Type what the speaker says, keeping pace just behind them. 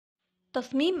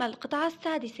تصميم القطعة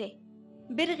السادسة.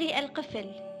 برغي القفل.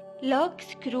 لوك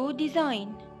سكرو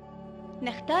ديزاين.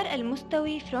 نختار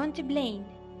المستوي فرونت بلين.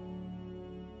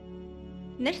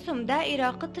 نرسم دائرة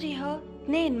قطرها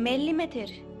 2 ملم.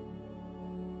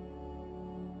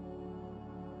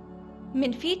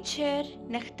 من فيتشر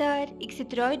نختار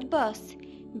Extrude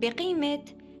بقيمة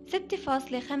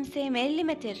 6.5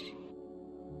 ملم.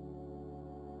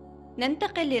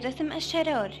 ننتقل لرسم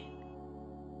الشرار.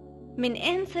 من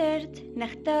Insert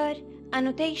نختار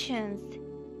Annotations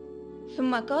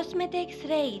ثم cosmetic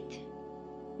thread.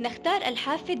 نختار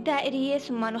الحافة الدائرية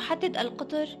ثم نحدد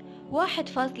القطر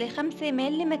 1.5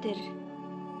 ملم.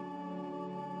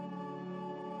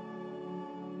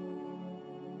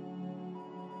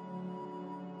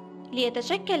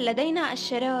 ليتشكل لدينا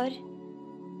الشرار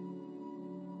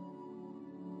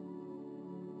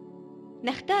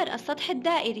نختار السطح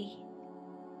الدائري.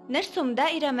 نرسم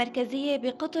دائرة مركزية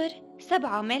بقطر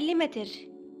 7 ملم.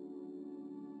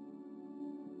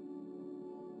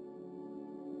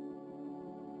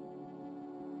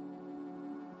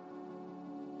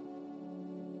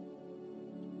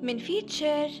 من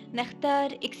فيتشر نختار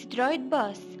Extrude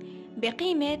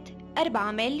بقيمة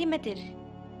 4 ملم.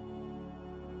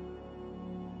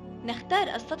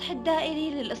 نختار السطح الدائري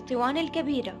للأسطوانة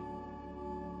الكبيرة.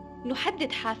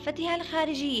 نحدد حافتها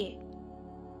الخارجية.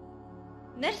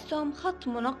 نرسم خط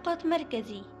منقط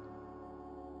مركزي.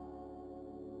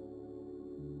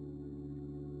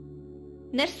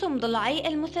 نرسم ضلعي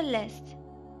المثلث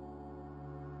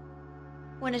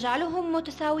ونجعلهم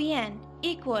متساويان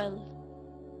equal.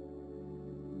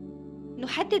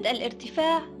 نحدد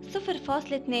الارتفاع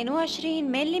 0.22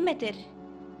 ملم.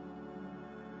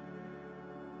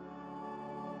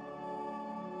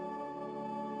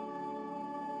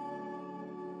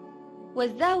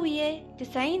 والزاوية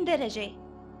 90 درجة.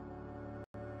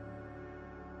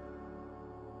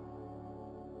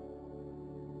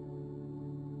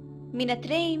 من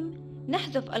تريم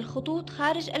نحذف الخطوط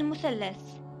خارج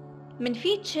المثلث. من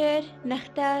فيتشر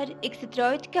نختار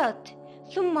Extrude Cut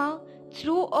ثم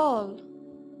Through All.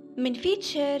 من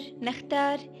فيتشر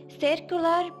نختار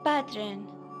Circular Pattern.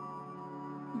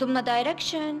 ضمن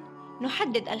Direction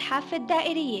نحدد الحافة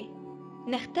الدائرية.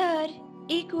 نختار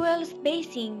Equal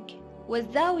Spacing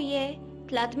والزاوية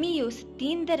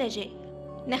 360 درجة.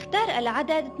 نختار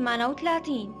العدد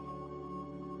 38.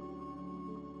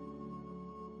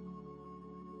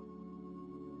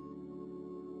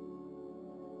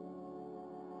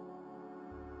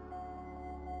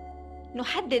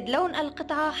 نحدد لون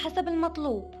القطعة حسب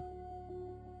المطلوب.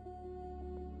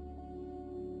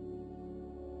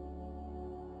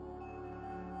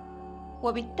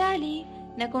 وبالتالي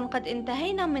نكون قد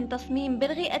انتهينا من تصميم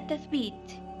برغي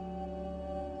التثبيت.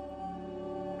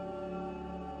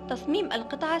 تصميم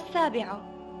القطعة السابعة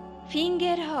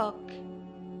فينجر هوك.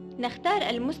 نختار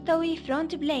المستوي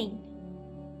فرونت بلين.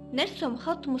 نرسم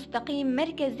خط مستقيم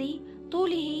مركزي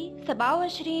طوله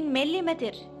 27 ملم.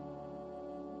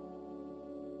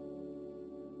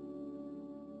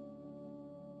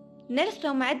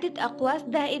 نرسم عدة أقواس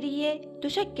دائرية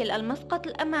تشكل المسقط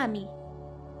الأمامي.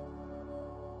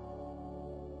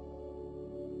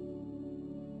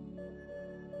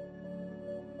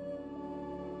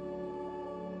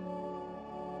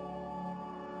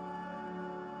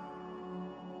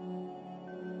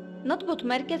 نضبط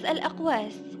مركز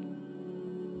الأقواس.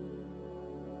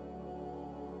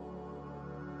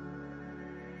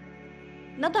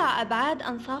 نضع أبعاد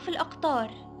أنصاف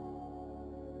الأقطار.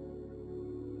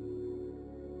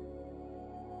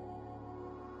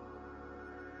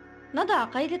 نضع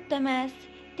قيد التماس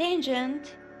tangent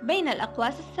بين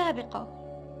الأقواس السابقة.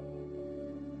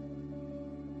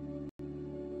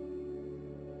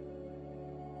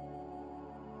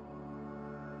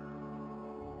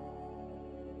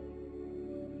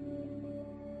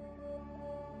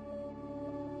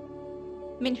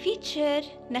 من فيتشر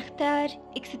نختار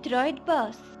Extrude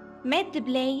Mid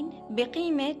Plane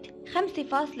بقيمة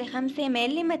 5.5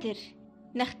 ملم.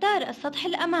 نختار السطح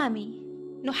الأمامي.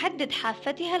 نحدد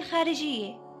حافتها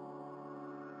الخارجية.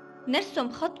 نرسم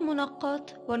خط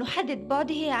منقط ونحدد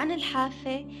بعده عن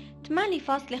الحافة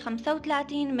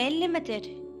 8.35 ملم.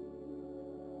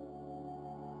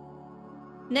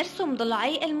 نرسم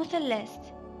ضلعي المثلث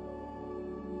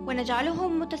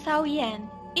ونجعلهم متساويان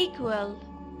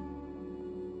equal.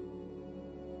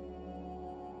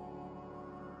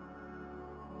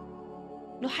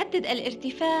 نحدد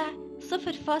الارتفاع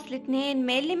 0.2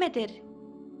 ملم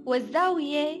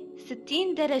والزاوية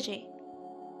 60 درجة.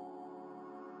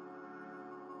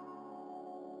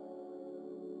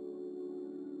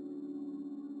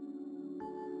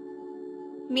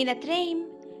 من تريم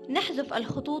نحذف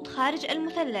الخطوط خارج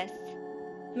المثلث.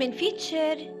 من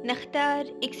فيتشر نختار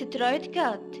Extrude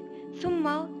Cut ثم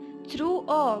True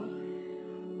All.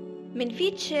 من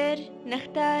فيتشر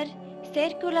نختار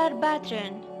Circular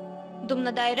Pattern.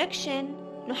 ضمن Direction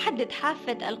نحدد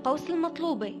حافة القوس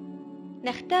المطلوبة.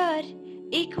 نختار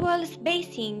Equal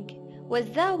Spacing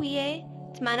والزاوية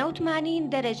 88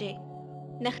 درجة.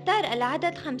 نختار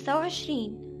العدد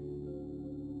 25.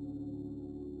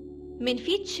 من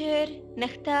فيتشر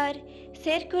نختار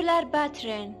Circular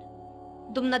Pattern.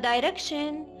 ضمن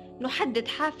Direction نحدد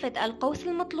حافة القوس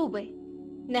المطلوبة.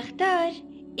 نختار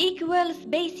Equal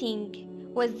Spacing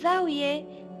والزاوية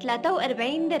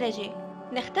 43 درجة.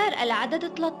 نختار العدد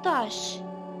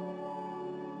 13.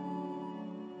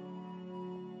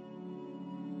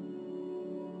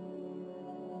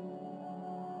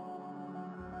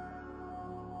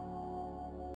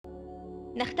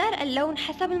 نختار اللون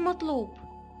حسب المطلوب،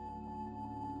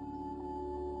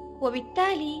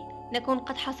 وبالتالي نكون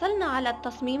قد حصلنا على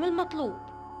التصميم المطلوب.